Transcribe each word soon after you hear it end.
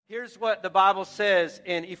Here's what the Bible says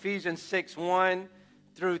in Ephesians 6, 1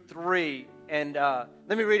 through 3. And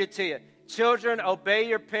let me read it to you. Children, obey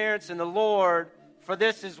your parents in the Lord, for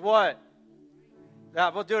this is what?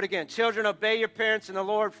 We'll do it again. Children, obey your parents in the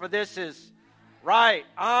Lord, for this is right.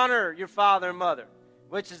 Honor your father and mother,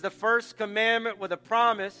 which is the first commandment with a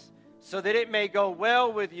promise, so that it may go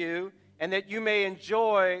well with you and that you may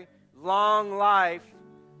enjoy long life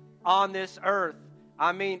on this earth.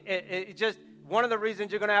 I mean, it just... One of the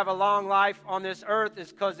reasons you're going to have a long life on this earth is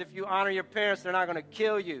because if you honor your parents, they're not going to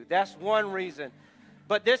kill you. That's one reason.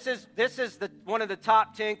 But this is one of the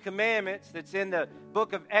top 10 commandments that's in the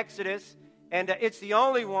book of Exodus, and it's the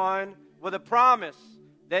only one with a promise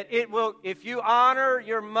that it will, if you honor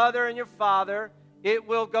your mother and your father, it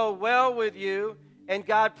will go well with you, and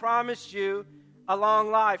God promised you a long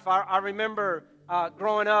life. I remember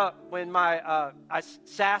growing up when I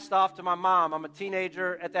sassed off to my mom. I'm a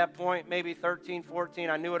teenager at that point, maybe 13, 14.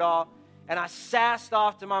 I knew it all. And I sassed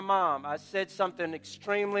off to my mom. I said something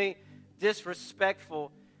extremely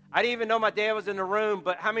disrespectful. I didn't even know my dad was in the room,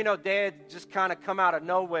 but how many know Dad just kind of come out of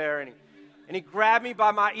nowhere, and he grabbed me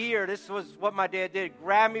by my ear. This was what my dad did.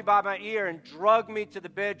 Grabbed me by my ear and drugged me to the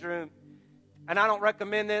bedroom. And I don't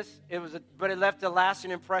recommend this, but it left a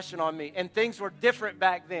lasting impression on me. And things were different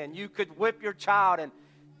back then. You could whip your child, and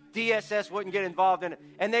DSS wouldn't get involved in it.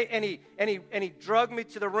 And he drugged me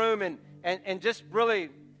to the room and just really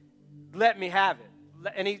let me have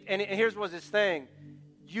it. And here's was his thing: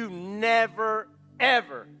 you never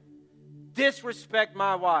ever disrespect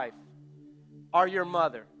my wife or your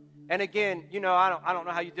mother. And again, I don't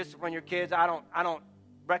know how you discipline your kids. I don't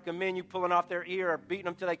recommend you pulling off their ear or beating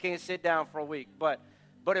them till they can't sit down for a week. But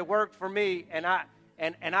it worked for me, and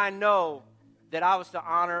I know that I was to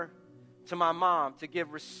honor to my mom, to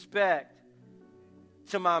give respect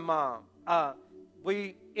to my mom.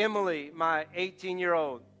 Emily, my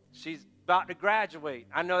 18-year-old, she's about to graduate.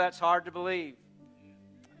 I know that's hard to believe.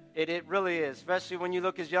 It really is, especially when you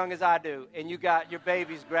look as young as I do, and you got your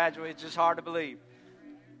babies graduate. It's just hard to believe.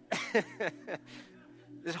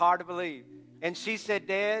 It's hard to believe. And she said,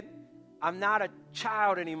 Dad, I'm not a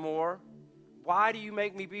child anymore. Why do you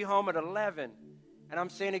make me be home at 11? And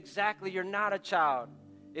I'm saying, exactly, you're not a child.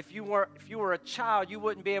 If you were a child, you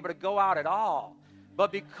wouldn't be able to go out at all.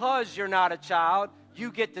 But because you're not a child,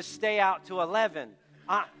 you get to stay out to 11.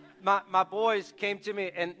 My boys came to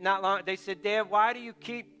me, and not long, they said, Dad, why do you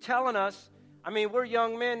keep telling us? I mean, we're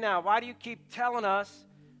young men now. Why do you keep telling us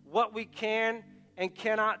what we can and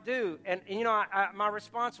cannot do? And my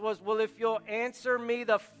response was, well, if you'll answer me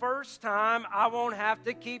the first time, I won't have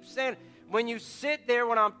to keep saying it. When you sit there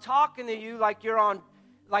when I'm talking to you like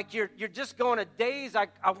you're just going a daze,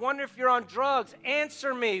 I wonder if you're on drugs.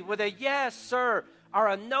 Answer me with a yes, sir, or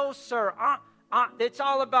a no, sir. It's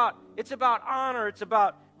about honor. It's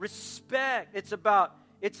about respect. It's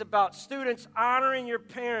about students honoring your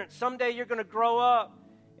parents. Someday you're going to grow up,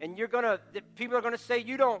 and people are going to say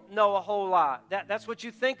you don't know a whole lot. That's what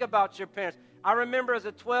you think about your parents. I remember as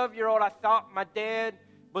a 12-year-old, I thought my dad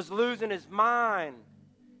was losing his mind.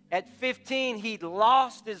 At 15, he'd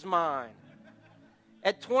lost his mind.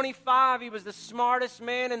 At 25, he was the smartest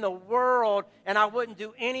man in the world, and I wouldn't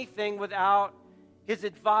do anything without his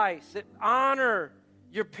advice. Honor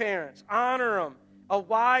your parents. Honor them. A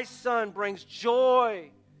wise son brings joy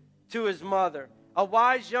to his mother. A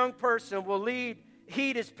wise young person will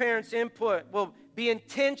heed his parents' input, will be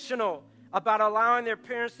intentional about allowing their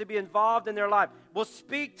parents to be involved in their life, will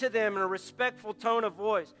speak to them in a respectful tone of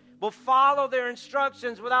voice, will follow their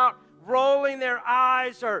instructions without rolling their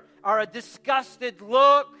eyes or a disgusted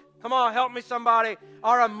look. Come on, help me somebody.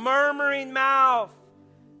 Or a murmuring mouth.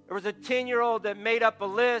 There was a 10-year-old that made up a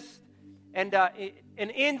list and an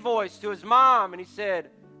invoice to his mom, and he said,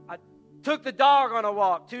 I took the dog on a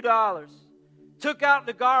walk, $2. Took out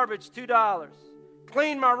the garbage, $2.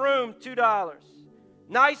 Cleaned my room, $2.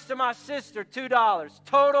 Nice to my sister, $2.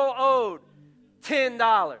 Total owed,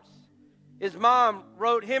 $10. His mom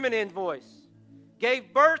wrote him an invoice.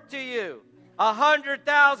 Gave birth to you,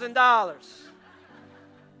 $100,000.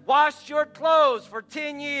 Washed your clothes for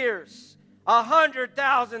 10 years,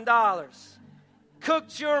 $100,000.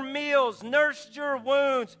 Cooked your meals, nursed your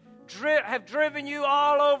wounds, have driven you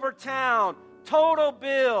all over town. Total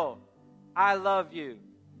bill. I love you.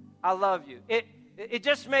 I love you. It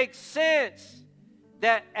just makes sense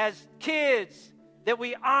that as kids that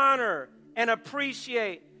we honor and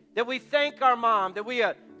appreciate, that we thank our mom, that we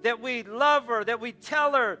love her, that we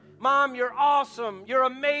tell her, Mom, you're awesome, you're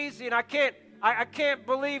amazing. I can't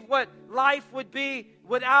believe what life would be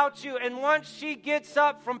without you. And once she gets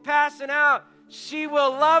up from passing out, she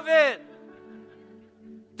will love it.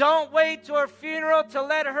 Don't wait to her funeral to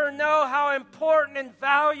let her know how important and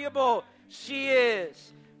valuable she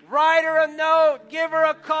is. Write her a note. Give her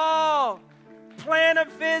a call. Plan a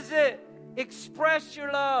visit. Express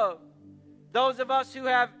your love. Those of us who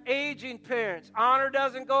have aging parents, honor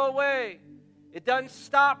doesn't go away. It doesn't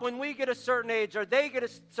stop when we get a certain age or they get a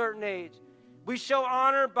certain age. We show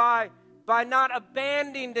honor by not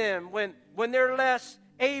abandoning them when they're less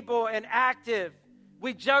able and active.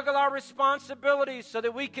 We juggle our responsibilities so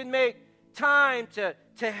that we can make time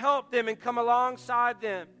to help them and come alongside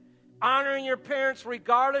them. Honoring your parents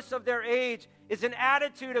regardless of their age is an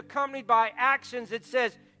attitude accompanied by actions that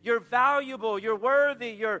says, you're valuable, you're worthy,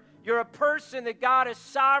 you're a person that God has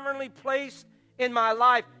sovereignly placed in my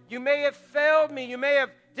life. You may have failed me, you may have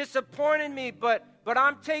disappointed me, but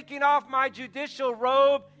I'm taking off my judicial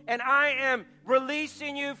robe and I am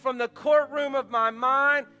releasing you from the courtroom of my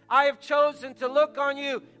mind. I have chosen to look on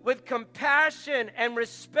you with compassion and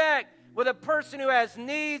respect, with a person who has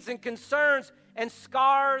needs and concerns and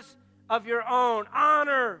scars of your own.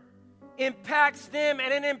 Honor impacts them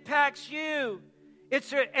and it impacts you.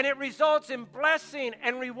 And it results in blessing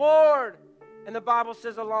and reward. And the Bible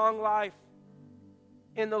says a long life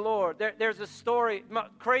in the Lord. There's a story,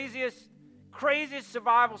 craziest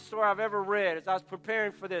survival story I've ever read as I was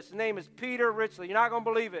preparing for this. His name is Peter Ritchley. You're not going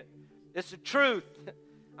to believe it. It's the truth.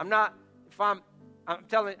 I'm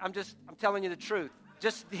telling you the truth.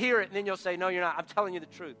 Just hear it and then you'll say, no, you're not. I'm telling you the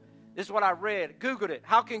truth. This is what I read. Googled it.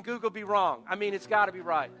 How can Google be wrong? I mean, it's got to be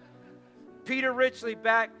right. Peter Ritchley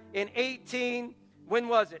back in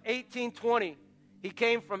 1820. He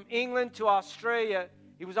came from England to Australia.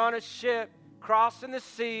 He was on a ship crossing the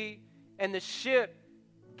sea, and the ship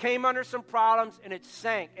came under some problems, and it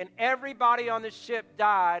sank. And everybody on the ship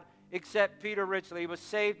died except Peter Ritchley. He was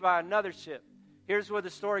saved by another ship. Here's where the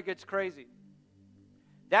story gets crazy.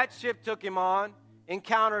 That ship took him on,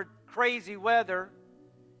 encountered crazy weather,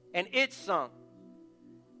 and it sunk.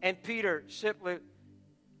 And Peter,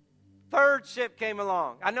 third ship came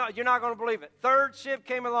along. I know you're not going to believe it. Third ship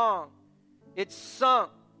came along. It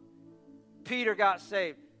sunk. Peter got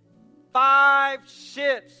saved. 5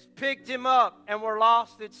 ships picked him up and were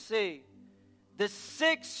lost at sea. The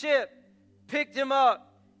 6th ship picked him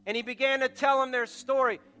up, and he began to tell them their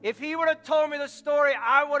story. If he would have told me the story,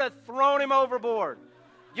 I would have thrown him overboard.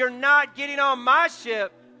 You're not getting on my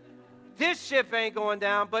ship. This ship ain't going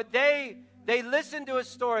down. But they listened to his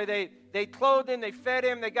story. They clothed him, they fed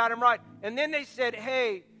him, they got him right. And then they said,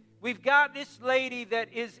 hey, we've got this lady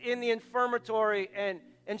that is in the infirmary,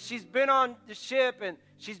 and she's been on the ship, and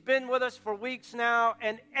she's been with us for weeks now,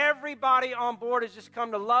 and everybody on board has just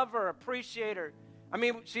come to love her, appreciate her. I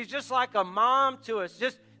mean, she's just like a mom to us.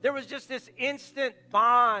 There was just this instant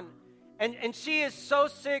bond. And she is so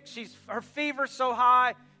sick. Her fever's so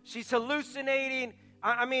high. She's hallucinating.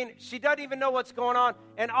 I mean, she doesn't even know what's going on.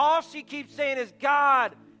 And all she keeps saying is,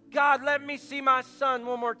 God, let me see my son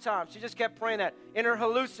one more time. She just kept praying that in her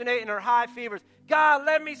hallucinating, her high fevers. God,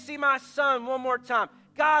 let me see my son one more time.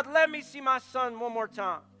 God, let me see my son one more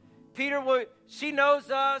time. She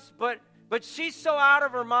knows us, but she's so out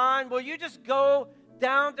of her mind. Will you just go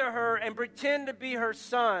down to her and pretend to be her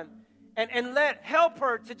son and help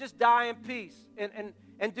her to just die in peace and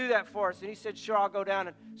do that for us? And he said, sure, I'll go down.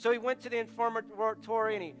 And so he went to the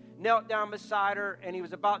infirmary and he knelt down beside her and he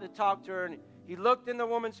was about to talk to her, and he looked in the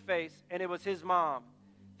woman's face, and it was his mom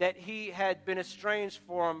that he had been estranged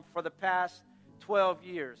from for the past 12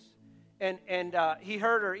 years. And he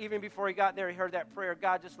heard her, even before he got there, he heard that prayer,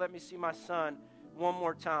 God, just let me see my son one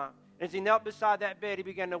more time. And as he knelt beside that bed, he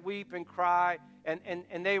began to weep and cry, and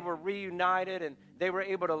they were reunited, and they were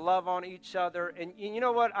able to love on each other. And you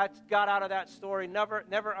know what I got out of that story? Never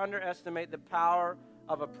underestimate the power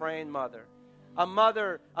of a praying mother. A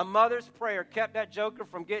mother's prayer kept that joker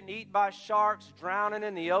from getting eaten by sharks, drowning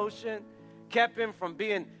in the ocean, kept him from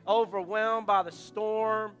being overwhelmed by the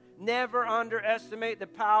storm. Never underestimate the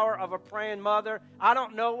power of a praying mother. I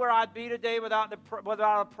don't know where I'd be today without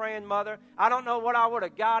a praying mother. I don't know what I would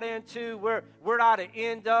have got into, where I'd have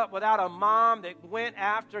ended up without a mom that went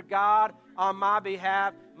after God on my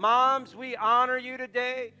behalf. Moms, we honor you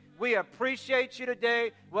today. We appreciate you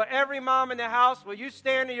today. Will every mom in the house, will you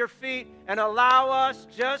stand to your feet and allow us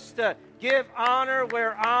just to give honor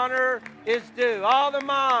where honor is due? All the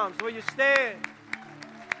moms, will you stand?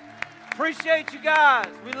 Appreciate you guys.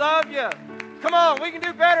 We love you. Come on, we can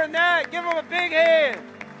do better than that. Give them a big hand.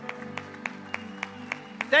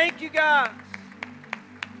 Thank you, guys.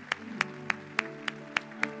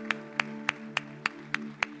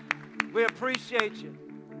 We appreciate you.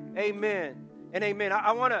 Amen and amen.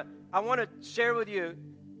 I want to share with you,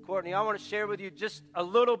 Courtney, I want to share with you just a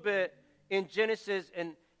little bit in Genesis.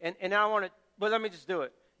 And And I want to, but let me just do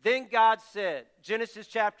it. Then God said, Genesis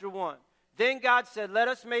chapter 1, then God said, let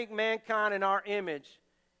us make mankind in our image,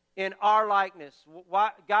 in our likeness.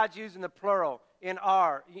 Why, God's using the plural, in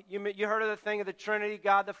our. You heard of the thing of the Trinity,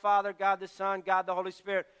 God the Father, God the Son, God the Holy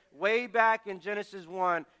Spirit. Way back in Genesis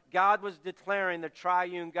 1, God was declaring the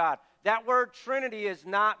triune God. That word Trinity is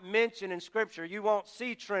not mentioned in Scripture. You won't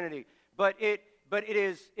see Trinity, but it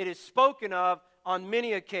is spoken of on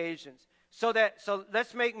many occasions. So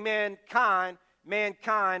let's make mankind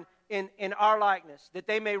in our likeness, that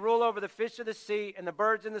they may rule over the fish of the sea and the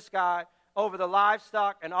birds in the sky, over the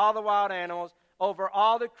livestock and all the wild animals, over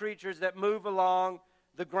all the creatures that move along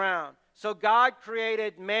the ground. So God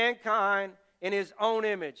created mankind in his own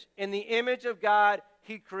image. In the image of God,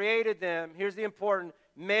 he created them. Here's the important,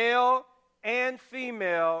 male and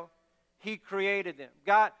female, he created them.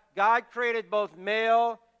 God created both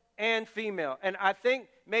male and female. And I think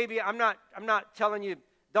maybe I'm not telling you,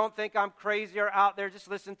 don't think I'm crazy or out there, just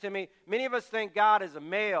listen to me. Many of us think God is a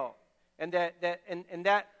male, and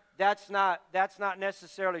that's not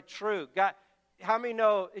necessarily true. God, how many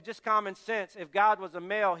know, it's just common sense, if God was a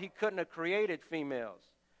male, he couldn't have created females.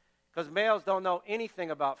 Because males don't know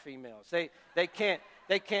anything about females. They can't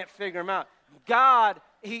figure them out. God,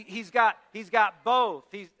 he's got both.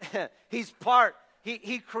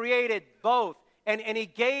 He created both. And he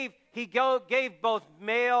gave both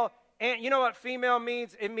male and, you know what female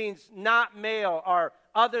means? It means not male or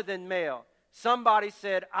other than male. Somebody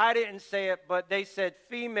said, I didn't say it, but they said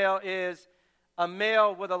female is a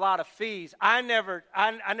male with a lot of fees. I never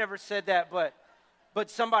said that, but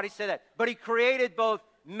somebody said that. But he created both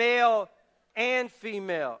male and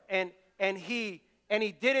female, and he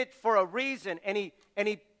did it for a reason. And he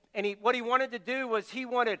what he wanted to do was he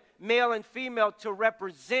wanted male and female to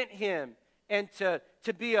represent him and to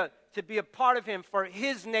be a part of him, for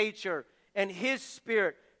his nature and his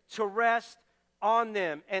spirit to rest on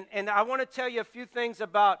them. And I want to tell you a few things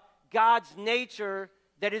about God's nature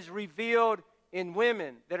that is revealed in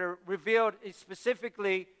women, that are revealed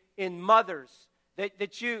specifically in mothers.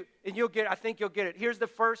 You'll get, I think you'll get it. Here's the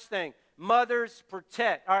first thing. Mothers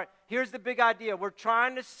protect. All right, here's the big idea. We're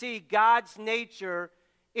trying to see God's nature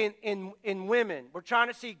in women. We're trying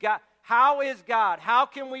to see God. How is God? How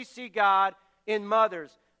can we see God in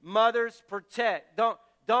mothers? Mothers protect.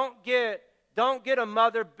 Don't get a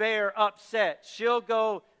mother bear upset. She'll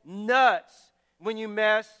go nuts when you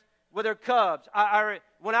mess with her cubs.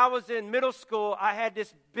 When I was in middle school, I had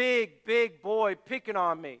this big boy picking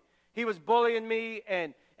on me. He was bullying me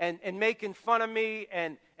and making fun of me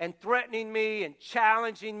and threatening me and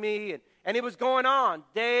challenging me. And it was going on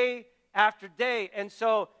day after day. And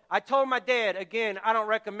so I told my dad, again, I don't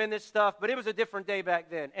recommend this stuff, but it was a different day back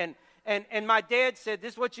then. And my dad said,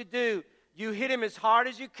 this is what you do. You hit him as hard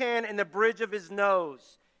as you can in the bridge of his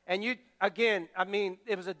nose. And it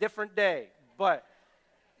was a different day. But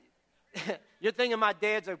you're thinking my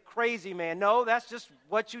dad's a crazy man. No, that's just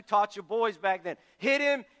what you taught your boys back then. Hit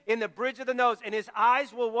him in the bridge of the nose, and his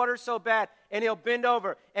eyes will water so bad, and he'll bend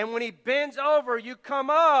over. And when he bends over, you come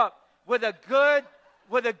up with a good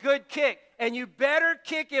kick. And you better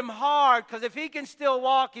kick him hard, because if he can still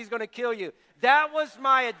walk, he's going to kill you. That was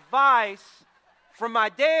my advice from my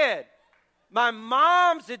dad. My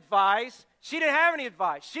mom's advice, she didn't have any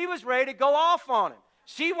advice. She was ready to go off on him.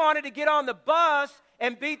 She wanted to get on the bus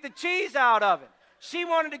and beat the cheese out of him. She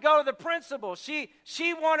wanted to go to the principal. She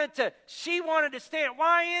wanted to stand.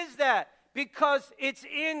 Why is that? Because it's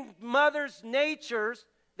in mother's natures.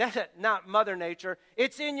 That's not mother nature.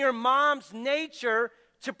 It's in your mom's nature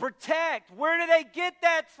to protect. Where do they get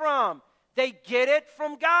that from? They get it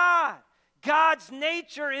from God. God's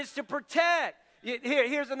nature is to protect.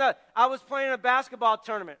 Here's another. I was playing in a basketball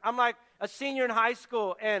tournament. I'm like a senior in high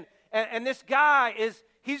school, and this guy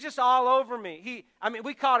he's just all over me.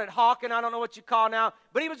 We called it hawking. I don't know what you call now,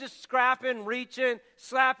 but he was just scrapping, reaching,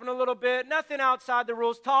 slapping a little bit, nothing outside the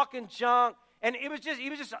rules, talking junk, and we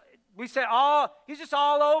said, he's just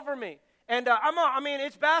all over me. And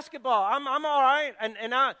it's basketball. I'm all right,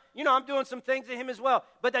 and I'm doing some things to him as well.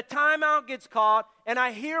 But the timeout gets called, and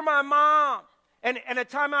I hear my mom, and the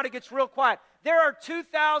timeout, it gets real quiet. There are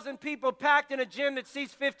 2,000 people packed in a gym that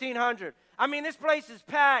seats 1,500. This place is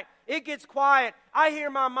packed. It gets quiet. I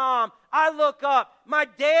hear my mom. I look up. My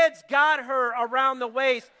dad's got her around the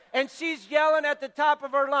waist, and she's yelling at the top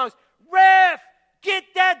of her lungs, "Ref, get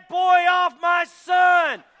that boy off my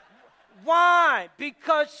son." Why?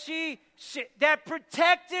 Because that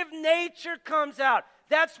protective nature comes out.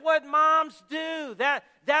 That's what moms do.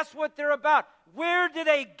 That's what they're about. Where do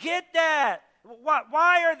they get that?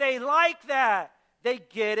 Why are they like that? They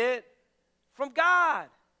get it from God.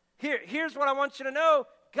 Here's what I want you to know.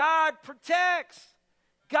 God protects.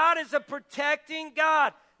 God is a protecting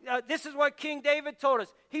God. This is what King David told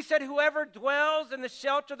us. He said, whoever dwells in the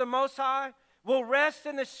shelter of the Most High will rest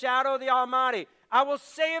in the shadow of the Almighty. I will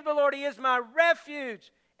say of the Lord, He is my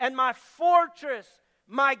refuge and my fortress,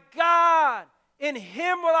 my God. In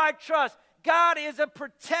Him will I trust. God is a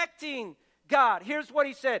protecting God. Here's what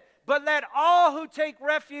He said. But let all who take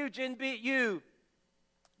refuge in you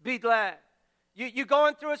be glad. You're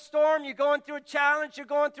going through a storm, you're going through a challenge, you're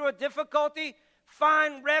going through a difficulty.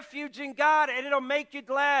 Find refuge in God and it'll make you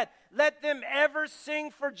glad. Let them ever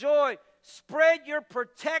sing for joy. Spread your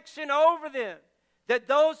protection over them, that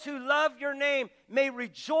those who love your name may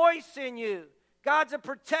rejoice in you. God's a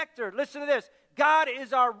protector. Listen to this. God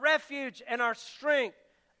is our refuge and our strength,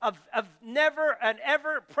 of an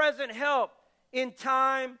ever-present help in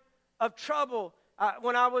time of trouble.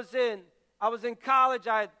 When I was in college,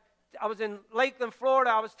 I was in Lakeland,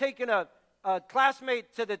 Florida. I was taking a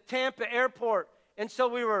classmate to the Tampa airport. And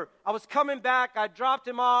so I was coming back. I dropped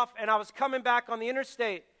him off, and I was coming back on the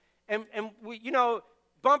interstate. And we,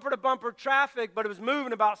 bumper to bumper traffic, but it was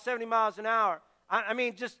moving about 70 miles an hour. I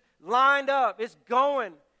mean, just lined up. It's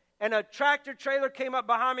going. And a tractor trailer came up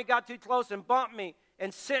behind me, got too close, and bumped me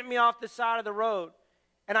and sent me off the side of the road.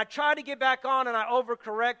 And I tried to get back on, and I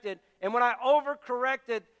overcorrected. And when I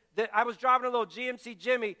overcorrected, I was driving a little GMC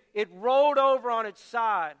Jimmy. It rolled over on its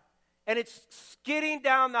side, and it's skidding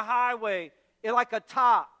down the highway like a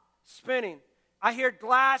top spinning. I hear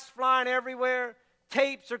glass flying everywhere.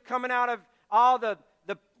 Tapes are coming out of all the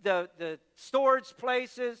storage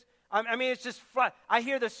places. I mean, it's just fun. I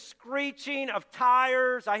hear the screeching of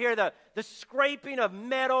tires. I hear the scraping of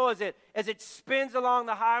metal as it spins along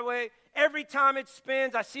the highway. Every time it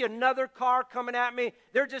spins, I see another car coming at me.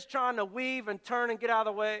 They're just trying to weave and turn and get out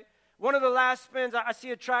of the way. One of the last spins, I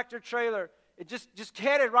see a tractor trailer. It just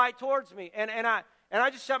headed right towards me. And I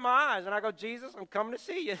just shut my eyes, and I go, Jesus, I'm coming to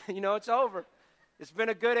see you. It's over. It's been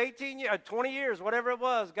a good 20 years, whatever it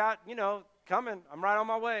was, coming. I'm right on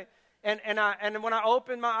my way. And when I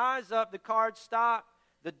opened my eyes up, the car had stopped.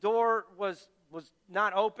 The door was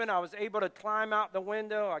not open. I was able to climb out the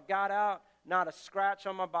window. I got out, not a scratch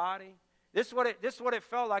on my body. This is what it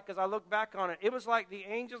felt like as I look back on it. It was like the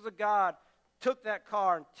angels of God took that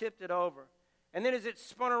car and tipped it over. And then as it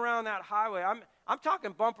spun around that highway, I'm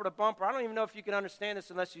talking bumper to bumper. I don't even know if you can understand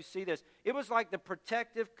this unless you see this. It was like the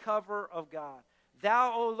protective cover of God.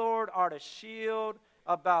 Thou, O Lord, art a shield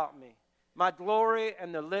about me, my glory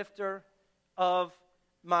and the lifter of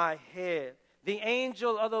my head. The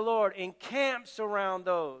angel of the Lord encamps around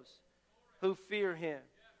those who fear Him.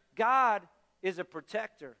 God is a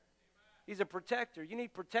protector. He's a protector. You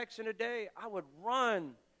need protection today? I would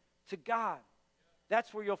run to God.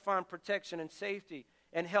 That's where you'll find protection and safety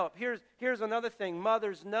and help. Here's another thing.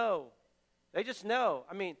 Mothers know. They just know.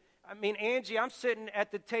 I mean, Angie, I'm sitting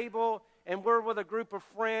at the table and we're with a group of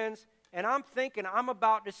friends, and I'm thinking I'm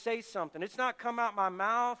about to say something. It's not come out my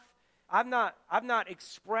mouth. I've not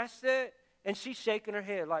expressed it, and she's shaking her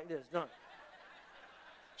head like this. No.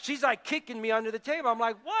 She's like kicking me under the table. I'm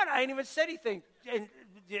like, what? I ain't even said anything. And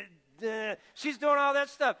she's doing all that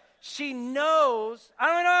stuff. She knows. I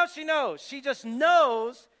don't know how she knows. She just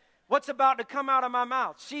knows what's about to come out of my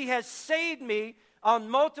mouth. She has saved me on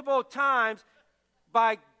multiple times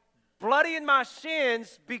by bloodying my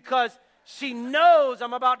shins because she knows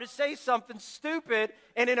I'm about to say something stupid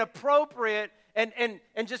and inappropriate and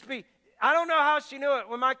just be. I don't know how she knew it.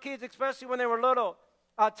 When my kids, especially when they were little,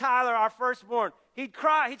 Tyler, our firstborn, he'd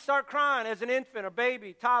cry. He'd start crying as an infant or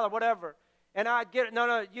baby, Tyler, whatever. And I'd get it.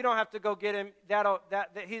 No, you don't have to go get him.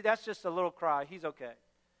 That's just a little cry. He's okay.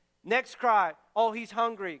 Next cry. Oh, he's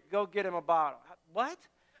hungry. Go get him a bottle. What?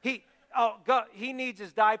 He needs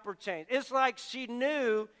his diaper changed. It's like she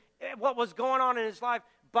knew what was going on in his life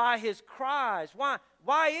by his cries. Why?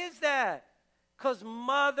 Why is that? Because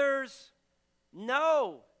mothers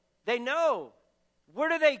know. They know. Where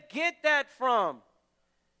do they get that from?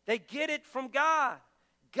 They get it from God.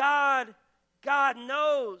 God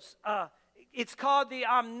knows. It's called the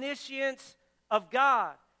omniscience of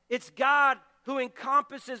God. It's God who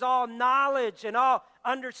encompasses all knowledge and all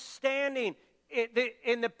understanding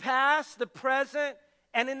in the past, the present,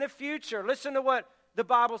 and in the future. Listen to what the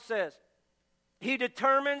Bible says. He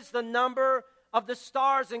determines the number of the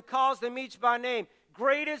stars and calls them each by name.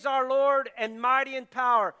 Great is our Lord and mighty in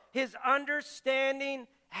power. His understanding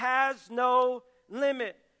has no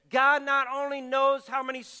limit. God not only knows how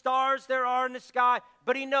many stars there are in the sky,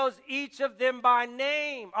 but He knows each of them by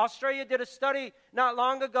name. Australia did a study not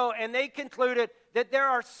long ago, and they concluded that there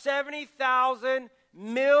are 70,000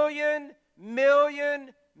 million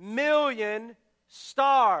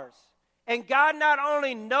stars And God not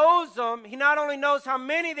only knows them, he not only knows how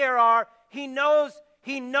many there are, he knows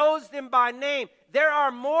them by name. There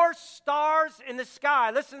are more stars in the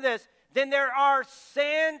sky, listen to this, than there are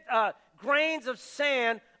grains of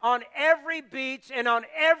sand on every beach and on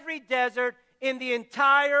every desert in the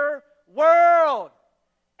entire world.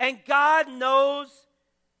 And God knows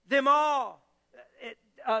them all.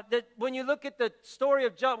 When you look at the story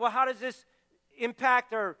of Joseph, well, how does this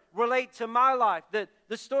impact or relate to my life?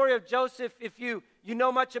 The story of Joseph, if you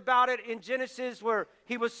know much about it, in Genesis, where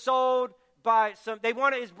he was sold by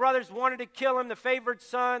his brothers wanted to kill him, the favored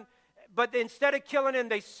son, but instead of killing him,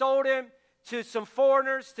 they sold him to some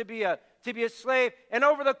foreigners to be a slave. And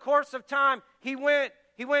over the course of time, he went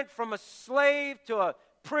from a slave to a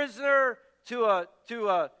prisoner to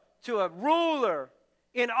a ruler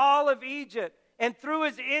in all of Egypt. And through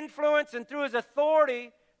his influence and through his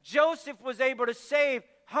authority, Joseph was able to save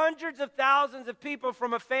hundreds of thousands of people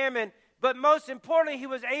from a famine. But most importantly, he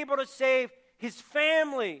was able to save his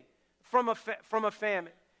family from a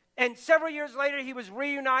famine. And several years later, he was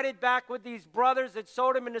reunited back with these brothers that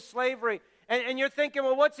sold him into slavery. And you're thinking,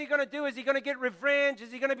 well, what's he going to do? Is he going to get revenge?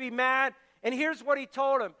 Is he going to be mad? And here's what he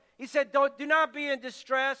told him. He said, do not be in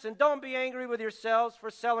distress and don't be angry with yourselves for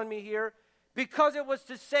selling me here, because it was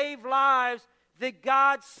to save lives that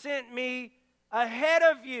God sent me ahead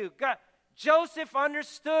of you. Joseph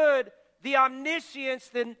understood the omniscience,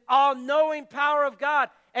 the all-knowing power of God.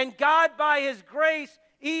 And God, by his grace,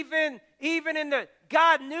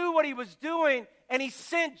 God knew what he was doing, and he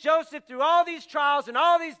sent Joseph through all these trials and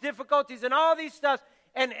all these difficulties and all these stuff,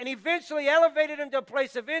 and eventually elevated him to a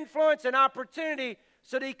place of influence and opportunity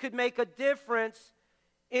so that he could make a difference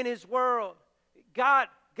in his world. God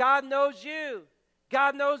knows you.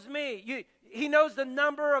 God knows me. He knows the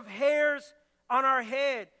number of hairs on our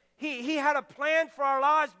head. He had a plan for our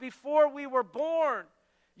lives before we were born.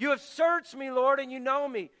 You have searched me, Lord, and you know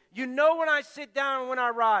me. You know when I sit down and when I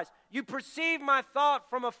rise. You perceive my thought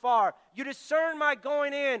from afar. You discern my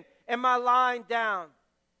going in and my lying down.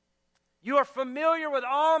 You are familiar with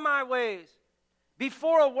all my ways.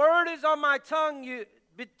 Before a word is on my tongue,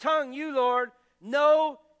 you, Lord,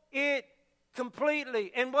 know it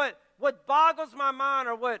completely. And what boggles my mind,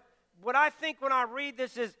 or what I think when I read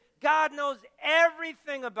this, is God knows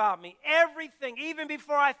everything about me, everything, even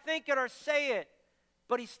before I think it or say it.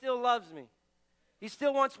 But he still loves me. He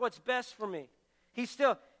still wants what's best for me.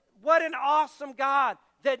 What an awesome God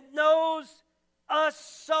that knows us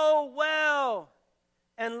so well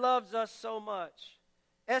and loves us so much.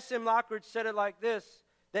 S.M. Lockridge said it like this: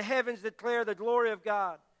 the heavens declare the glory of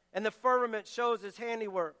God, and the firmament shows his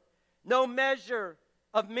handiwork. No measure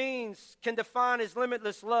of means can define his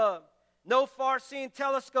limitless love. No far-seeing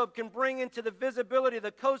telescope can bring into the visibility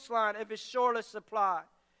the coastline of his shoreless supply.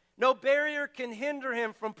 No barrier can hinder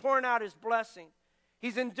him from pouring out his blessing.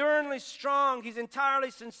 He's enduringly strong. He's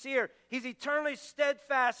entirely sincere. He's eternally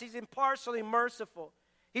steadfast. He's impartially merciful.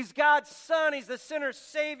 He's God's Son. He's the sinner's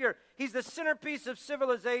Savior. He's the centerpiece of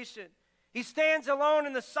civilization. He stands alone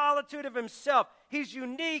in the solitude of himself. He's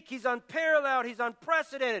unique. He's unparalleled. He's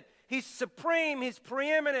unprecedented. He's supreme. He's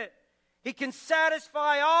preeminent. He can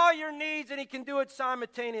satisfy all your needs, and he can do it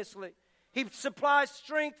simultaneously. He supplies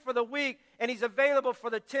strength for the weak, and he's available for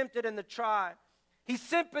the tempted and the tried. He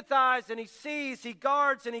sympathizes and he sees. He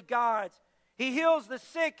guards and he guides. He heals the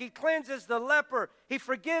sick. He cleanses the leper. He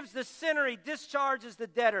forgives the sinner. He discharges the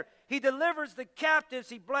debtor. He delivers the captives.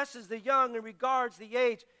 He blesses the young and regards the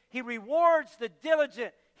aged. He rewards the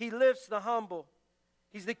diligent. He lifts the humble.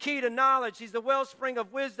 He's the key to knowledge. He's the wellspring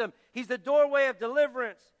of wisdom. He's the doorway of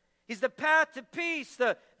deliverance. He's the path to peace,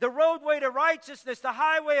 the roadway to righteousness, the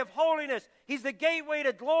highway of holiness. He's the gateway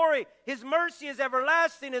to glory. His mercy is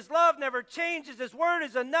everlasting. His love never changes. His word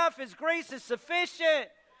is enough. His grace is sufficient.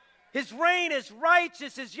 His reign is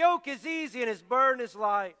righteous. His yoke is easy, and his burden is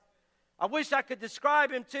light. I wish I could describe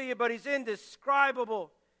him to you, but he's indescribable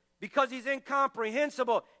because he's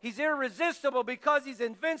incomprehensible. He's irresistible because he's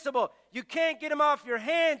invincible. You can't get him off your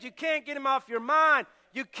hands. You can't get him off your mind.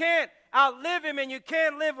 You can't outlive him, and you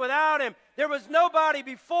can't live without him. There was nobody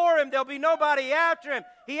before him. There'll be nobody after him.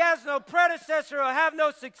 He has no predecessor. He'll have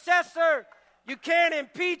no successor. You can't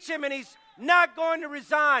impeach him, and he's not going to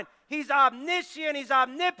resign. He's omniscient. He's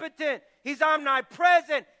omnipotent. He's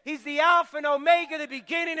omnipresent. He's the Alpha and Omega, the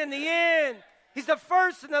beginning and the end. He's the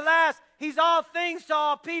first and the last. He's all things to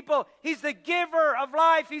all people. He's the giver of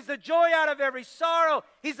life. He's the joy out of every sorrow.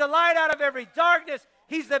 He's the light out of every darkness.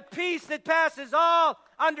 He's the peace that passes all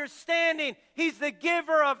understanding. He's the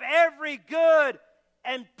giver of every good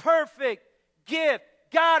and perfect gift.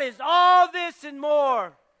 God is all this and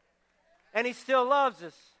more. And he still loves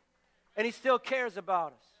us. And he still cares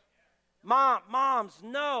about us. Moms,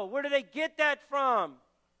 no. Where do they get that from?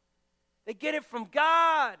 They get it from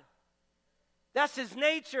God. That's his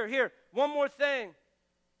nature. Here, one more thing.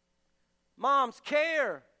 Moms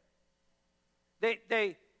care. They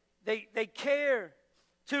care.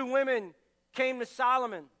 2 women came to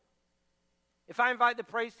Solomon. If I invite the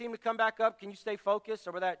praise team to come back up, can you stay focused,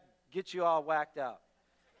 or will that get you all whacked out?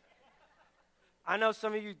 I know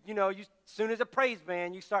some of you, as soon as a praise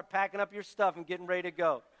band, you start packing up your stuff and getting ready to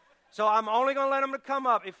go. So I'm only going to let them to come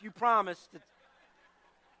up if you promise to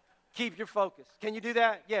keep your focus. Can you do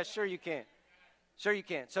that? Yeah, sure you can. Sure you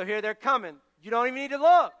can. So here they're coming. You don't even need to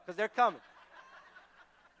look because they're coming.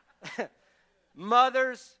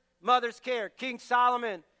 Mother's care. King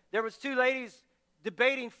Solomon, there was 2 ladies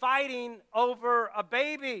fighting over a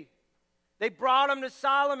baby. They brought him to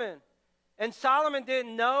Solomon. And Solomon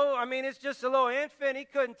didn't know. I mean, it's just a little infant. He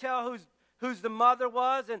couldn't tell whose the mother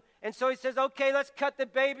was. And so he says, okay, let's cut the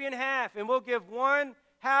baby in half. And we'll give one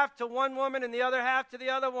half to one woman and the other half to the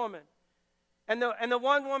other woman. And the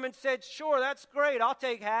one woman said, sure, that's great. I'll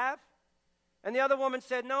take half. And the other woman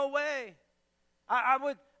said, no way. I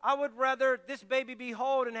would rather this baby be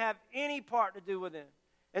whole and have any part to do with him.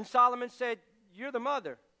 And Solomon said, you're the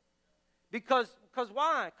mother. Because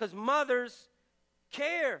why? Because mothers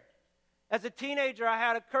care. As a teenager, I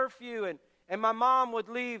had a curfew, and my mom would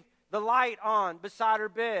leave the light on beside her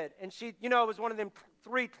bed. And she, it was one of them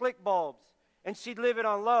 3 click bulbs. And she'd leave it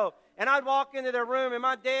on low. And I'd walk into their room, and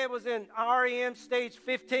my dad was in REM stage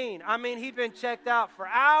 15. I mean, he'd been checked out for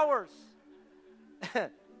hours.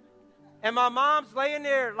 And my mom's laying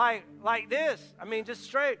there like this. I mean, just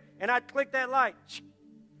straight. And I'd click that light.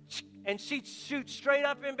 And she'd shoot straight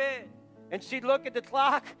up in bed. And she'd look at the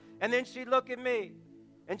clock, and then she'd look at me.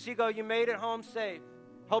 And she'd go, you made it home safe.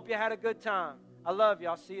 Hope you had a good time. I love you.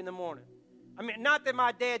 I'll see you in the morning. I mean, not that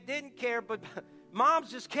my dad didn't care, but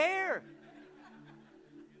moms just care.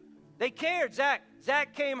 They cared.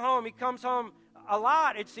 Zach came home. He comes home a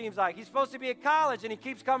lot, it seems like. He's supposed to be at college, and he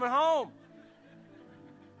keeps coming home.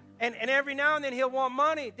 And every now and then he'll want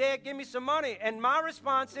money. Dad, give me some money. And my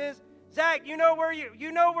response is, Zach, you know where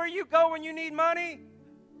you go when you need money?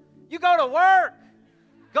 You go to work.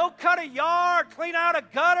 Go cut a yard, clean out a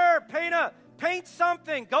gutter, paint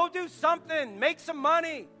something, go do something, make some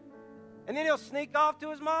money. And then he'll sneak off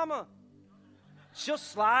to his mama. She'll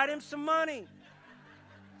slide him some money.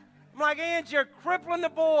 I'm like, Angie, you're crippling the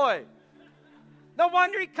boy. No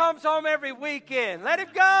wonder he comes home every weekend. Let him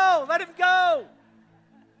go. Let him go.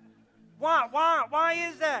 Why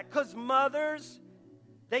is that? Because mothers,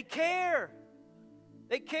 they care.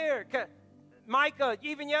 They care. Micah,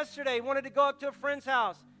 even yesterday, wanted to go up to a friend's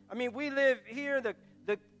house. I mean, we live here.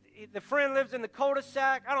 The friend lives in the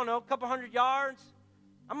cul-de-sac, I don't know, a couple 100 yards.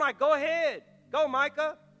 I'm like, go ahead. Go,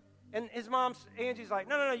 Micah. And his mom, Angie's like,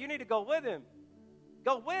 no, you need to go with him.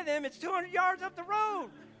 Go with him? It's 200 yards up the road.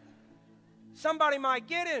 Somebody might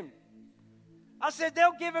get him. I said,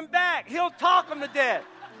 they'll give him back. He'll talk him to death.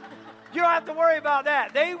 You don't have to worry about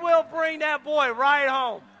that. They will bring that boy right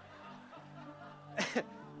home.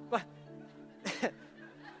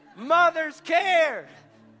 Mothers care.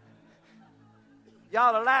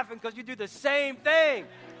 Y'all are laughing because you do the same thing.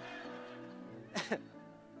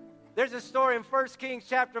 There's a story in 1 Kings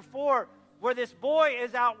chapter 4 where this boy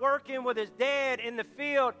is out working with his dad in the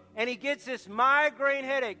field, and he gets this migraine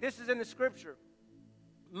headache. This is in the scripture.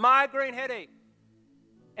 Migraine headache.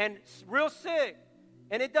 And it's real sick.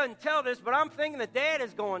 And it doesn't tell this, but I'm thinking the dad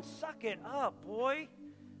is going, suck it up, boy.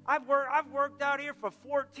 I've worked out here for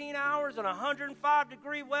 14 hours in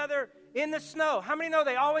 105-degree weather in the snow. How many know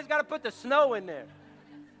they always got to put the snow in there?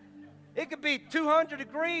 It could be 200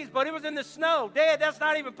 degrees, but it was in the snow. Dad, that's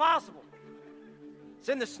not even possible. It's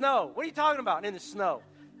in the snow. What are you talking about? In the snow.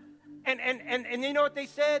 And you know what they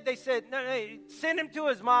said? They said, no, send him to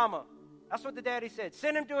his mama. That's what the daddy said.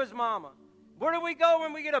 Send him to his mama. Where do we go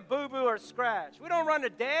when we get a boo-boo or a scratch? We don't run to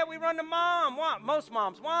dad. We run to mom. Why? Most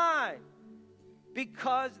moms. Why?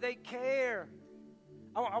 Because they care.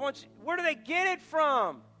 I want you. Where do they get it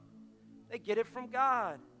from? They get it from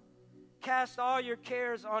God. Cast all your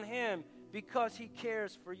cares on him because he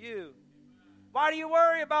cares for you. Why do you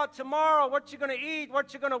worry about tomorrow, what you're going to eat,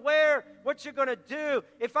 what you're going to wear, what you're going to do?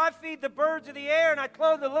 If I feed the birds of the air and I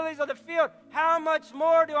clothe the lilies of the field, how much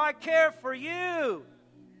more do I care for you?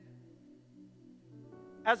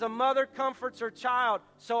 As a mother comforts her child,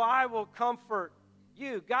 so I will comfort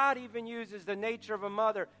you. God even uses the nature of a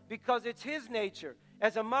mother because it's his nature.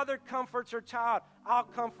 As a mother comforts her child, I'll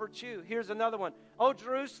comfort you. Here's another one. O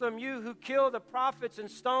Jerusalem, you who killed the prophets and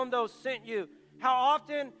stoned those sent you. How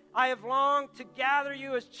often I have longed to gather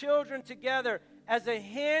you as children together, as a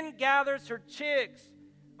hen gathers her chicks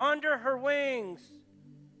under her wings,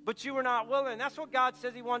 but you were not willing. That's what God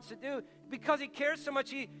says he wants to do because he cares so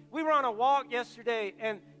much. We were on a walk yesterday,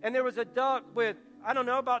 and there was a duck with, I don't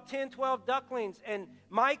know, about 10, 12 ducklings, and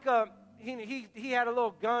Micah, he had a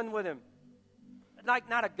little gun with him. Like,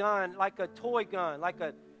 not a gun, like a toy gun, like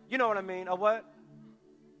a, you know what I mean, a what?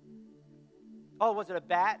 Oh, was it a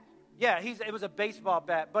bat? Yeah, it was a baseball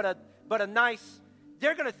bat, but a nice,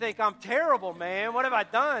 they're going to think I'm terrible, man. What have I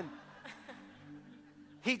done?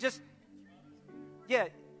 He just, yeah,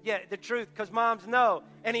 the truth, because moms know.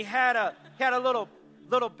 And he had a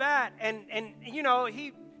little bat, and you know,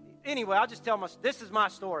 anyway, I'll just tell this is my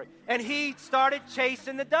story. And he started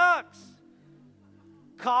chasing the ducks.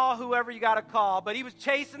 Call whoever you got to call, but he was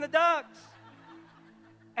chasing the ducks.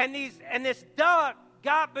 And this duck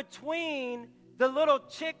got between the little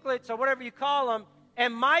chicklets, or whatever you call them,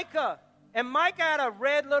 and Micah. And Micah had a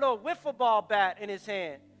red little wiffle ball bat in his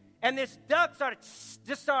hand. And this duck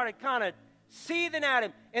started kind of seething at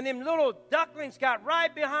him. And them little ducklings got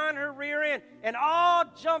right behind her rear end and all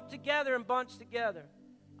jumped together and bunched together.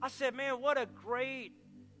 I said, man, what a great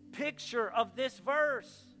picture of this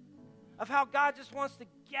verse, of how God just wants to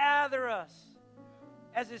gather us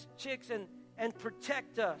as his chicks and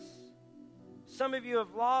protect us. Some of you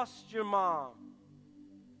have lost your mom.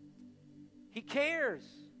 He cares.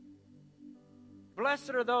 Blessed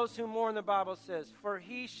are those who mourn, the Bible says, for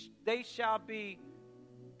they shall be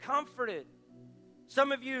comforted.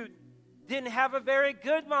 Some of you didn't have a very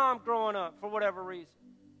good mom growing up for whatever reason.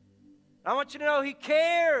 I want you to know he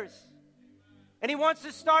cares. And he wants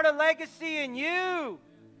to start a legacy in you.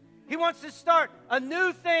 He wants to start a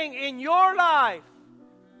new thing in your life.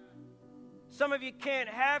 Some of you can't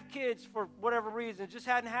have kids for whatever reason. It just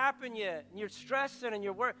hadn't happened yet. And you're stressing and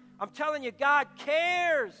you're worried. I'm telling you, God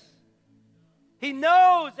cares. He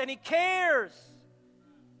knows and he cares.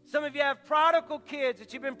 Some of you have prodigal kids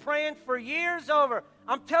that you've been praying for years over.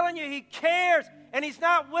 I'm telling you, he cares. And he's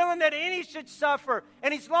not willing that any should suffer.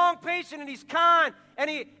 And he's long patient and he's kind. And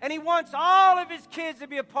he wants all of his kids to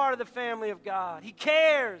be a part of the family of God. He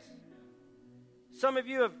cares. Some of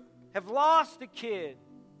you have lost a kid.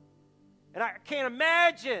 And I can't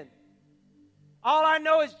imagine. All I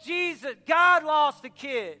know is Jesus. God lost a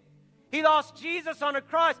kid. He lost Jesus on the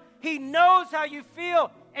cross. He knows how you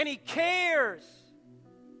feel, and he cares.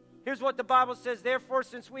 Here's what the Bible says. Therefore,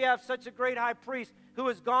 since we have such a great high priest who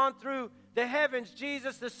has gone through the heavens,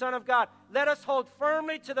 Jesus, the Son of God, let us hold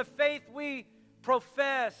firmly to the faith we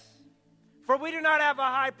profess. For we do not have a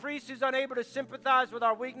high priest who's unable to sympathize with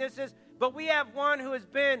our weaknesses, but we have one who has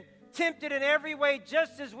been tempted in every way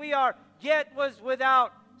just as we are, yet was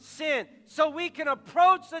without sin. So we can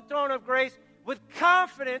approach the throne of grace with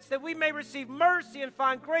confidence that we may receive mercy and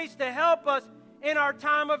find grace to help us in our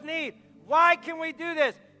time of need. Why can we do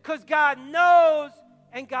this? Because God knows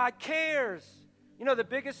and God cares. You know, the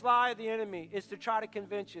biggest lie of the enemy is to try to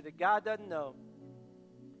convince you that God doesn't know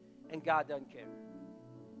and God doesn't care.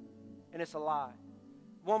 And it's a lie.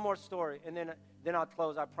 One more story, and then I'll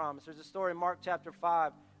close, I promise. There's a story in Mark chapter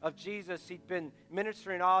 5 of Jesus. He'd been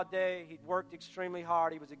ministering all day. He'd worked extremely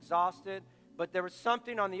hard. He was exhausted. But there was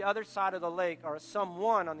something on the other side of the lake, or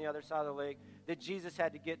someone on the other side of the lake, that Jesus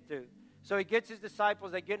had to get through. So he gets his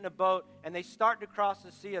disciples, they get in a boat, and they start to cross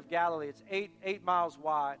the Sea of Galilee. It's eight miles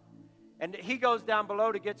wide. And he goes down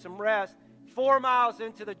below to get some rest. 4 miles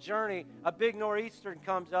into the journey, a big nor'easter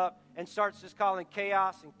comes up and starts just causing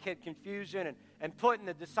chaos and confusion and putting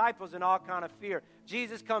the disciples in all kind of fear.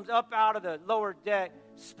 Jesus comes up out of the lower deck,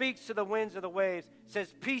 speaks to the winds of the waves,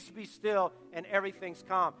 says, peace be still, and everything's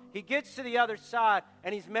calm. He gets to the other side,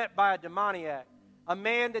 and he's met by a demoniac, a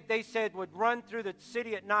man that they said would run through the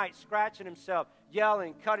city at night, scratching himself,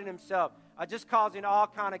 yelling, cutting himself, just causing all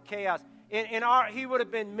kind of chaos. He would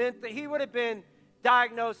have been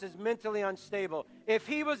diagnosed as mentally unstable. If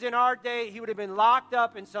he was in our day, he would have been locked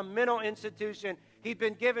up in some mental institution. He'd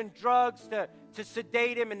been given drugs to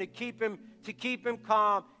sedate him and to keep him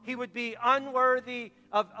calm. He would be unworthy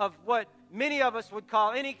of what many of us would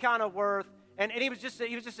call any kind of worth. And he was just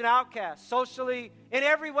an outcast. Socially, in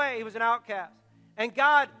every way, he was an outcast. And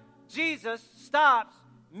God, Jesus, stops,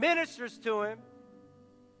 ministers to him.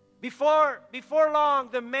 Before long,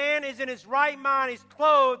 the man is in his right mind. He's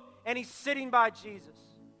clothed, and he's sitting by Jesus.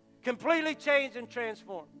 Completely changed and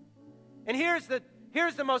transformed. And here's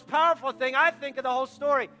the most powerful thing, I think, of the whole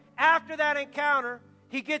story. After that encounter,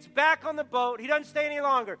 he gets back on the boat. He doesn't stay any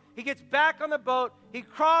longer. He gets back on the boat. He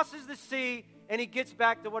crosses the sea, and he gets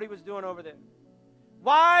back to what he was doing over there.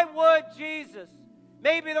 Why would Jesus,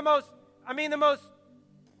 maybe the most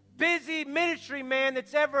busy ministry man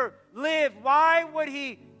that's ever lived, why would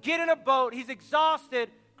he get in a boat? He's exhausted,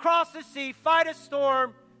 cross the sea, fight a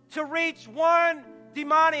storm, to reach one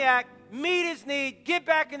demoniac, meet his need, get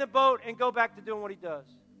back in the boat, and go back to doing what he does.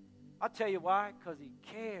 I'll tell you why. Because he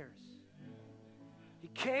cares. He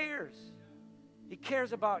cares. He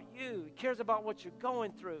cares about you. He cares about what you're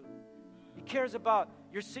going through. He cares about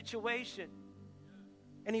your situation.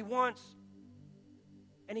 And he wants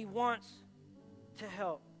to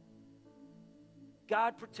help.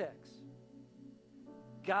 God protects.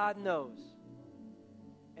 God knows.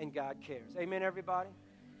 And God cares. Amen, everybody?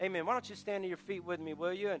 Amen. Why don't you stand to your feet with me,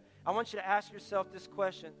 will you? And I want you to ask yourself this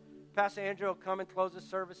question. Pastor Andrew will come and close the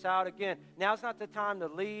service out. Again, now's not the time to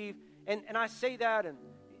leave. And I say that, and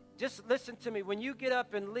just listen to me. When you get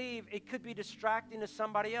up and leave, it could be distracting to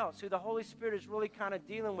somebody else who the Holy Spirit is really kind of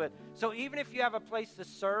dealing with. So even if you have a place to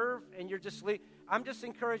serve and you're just leave, I'm just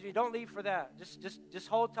encouraging you, don't leave for that. Just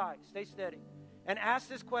hold tight. Stay steady. And ask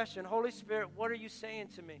this question, Holy Spirit, what are you saying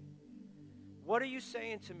to me? What are you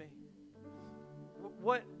saying to me?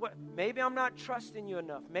 What maybe I'm not trusting you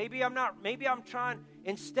enough. Maybe I'm trying,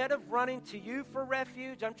 instead of running to you for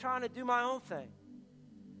refuge, I'm trying to do my own thing.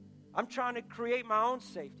 I'm trying to create my own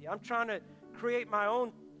safety. I'm trying to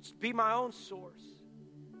be my own source.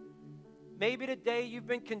 Maybe today you've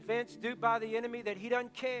been convinced, duped by the enemy, that he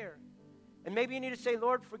doesn't care. And maybe you need to say,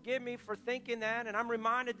 Lord, forgive me for thinking that, and I'm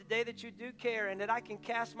reminded today that you do care and that I can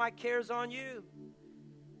cast my cares on you.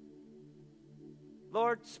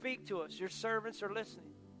 Lord, speak to us. Your servants are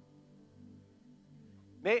listening.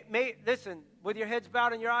 Listen, with your heads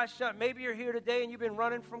bowed and your eyes shut, maybe you're here today and you've been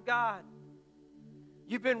running from God.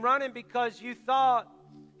 You've been running because you thought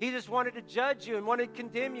he just wanted to judge you and wanted to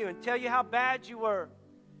condemn you and tell you how bad you were.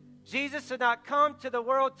 Jesus did not come to the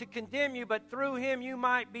world to condemn you, but through him you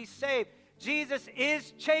might be saved. Jesus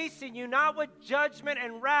is chasing you, not with judgment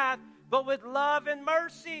and wrath, but with love and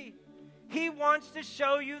mercy. He wants to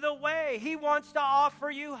show you the way. He wants to offer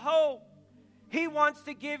you hope. He wants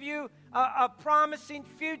to give you a promising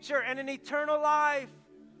future and an eternal life.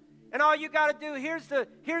 And all you got to do, here's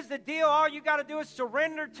the deal. All you got to do is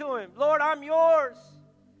surrender to him. Lord, I'm yours.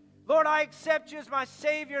 Lord, I accept you as my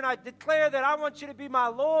Savior, and I declare that I want you to be my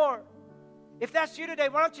Lord. If that's you today,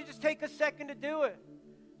 why don't you just take a second to do it?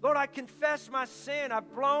 Lord, I confess my sin. I've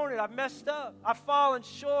blown it. I've messed up. I've fallen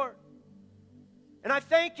short. And I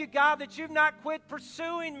thank you, God, that you've not quit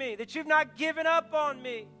pursuing me, that you've not given up on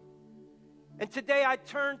me. And today I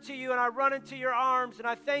turn to you and I run into your arms, and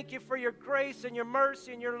I thank you for your grace and your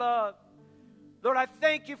mercy and your love. Lord, I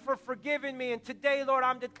thank you for forgiving me. And today, Lord,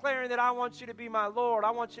 I'm declaring that I want you to be my Lord.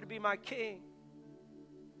 I want you to be my King.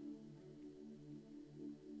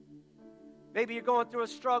 Maybe you're going through a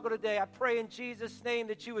struggle today. I pray in Jesus' name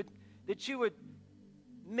that you would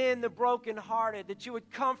mend the brokenhearted, that you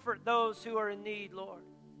would comfort those who are in need, Lord.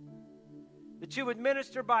 That you would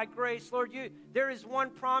minister by grace. Lord, there is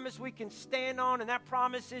one promise we can stand on, and that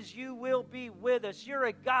promise is you will be with us. You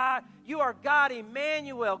are God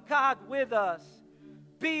Emmanuel, God with us.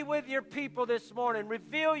 Be with your people this morning.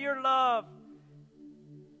 Reveal your love.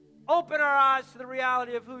 Open our eyes to the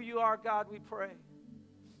reality of who you are, God, we pray.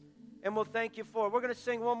 And we'll thank you for it. We're going to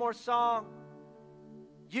sing one more song.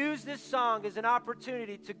 Use this song as an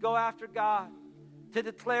opportunity to go after God, to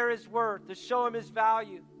declare his worth, to show him his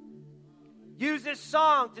value. Use this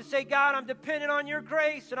song to say, God, I'm dependent on your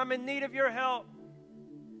grace and I'm in need of your help.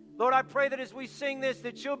 Lord, I pray that as we sing this,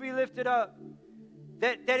 that you'll be lifted up.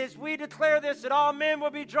 That as we declare this, that all men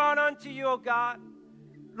will be drawn unto you, O God.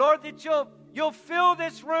 Lord, that you'll fill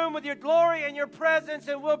this room with your glory and your presence,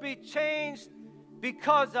 and we'll be changed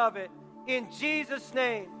because of it. In Jesus'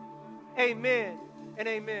 name, amen and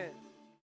amen.